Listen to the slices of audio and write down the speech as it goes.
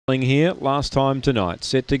Here last time tonight.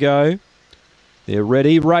 Set to go. They're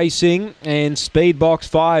ready, racing, and speed box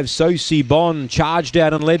 5, Sosi Bon, charged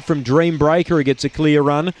out and led from Dream Breaker. He gets a clear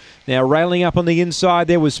run. Now railing up on the inside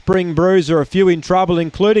there was Spring Bruiser, a few in trouble,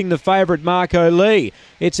 including the favourite Marco Lee.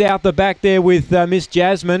 It's out the back there with Miss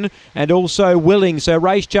Jasmine and also Willing. So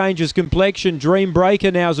race changes complexion. Dream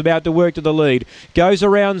Breaker now is about to work to the lead. Goes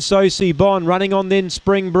around Sosi Bon, running on then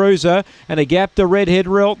Spring Bruiser, and a gap to Redhead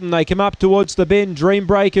Relton. They come up towards the bend. Dream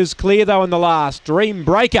Breaker's clear though in the last. Dream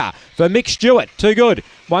Breaker for Mick Stewart. Too good.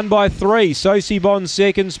 1 by 3. Sosi Bon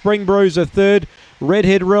second. Spring Bruiser third.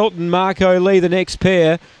 Redhead Relton, Marco Lee the next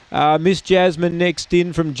pair. Miss Jasmine next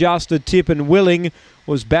in from Just a Tip, and Willing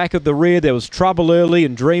was back at the rear. There was trouble early,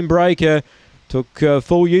 and Dream Breaker took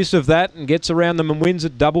full use of that and gets around them and wins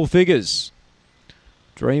at double figures.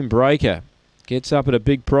 Dream Breaker gets up at a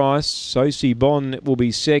big price. Sosi Bon will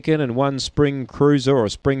be second, and 1 Spring Cruiser or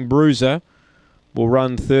Spring Bruiser will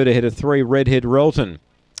run third ahead of 3 Redhead Relton.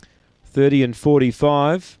 30 and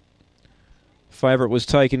 45. Favourite was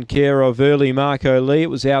taken care of early, Marco Lee. It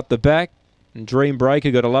was out the back, and Dream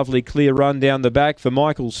Breaker got a lovely clear run down the back for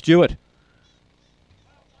Michael Stewart.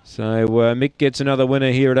 So Mick gets another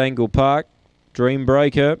winner here at Angle-Park. Dream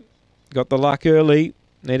Breaker got the luck early.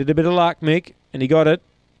 Needed a bit of luck, Mick, and he got it.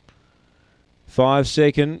 5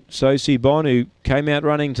 second, Sosi Bon, who came out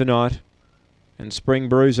running tonight. And Spring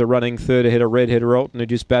Bruiser running third ahead of Redhead Relton, who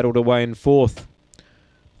just battled away in fourth.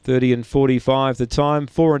 30 and 45 the time.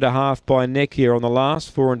 4.5 by neck here on the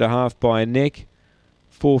last. 4.5 by neck.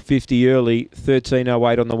 4.50 early.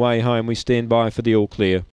 13.08 on the way home. We stand by for the all clear.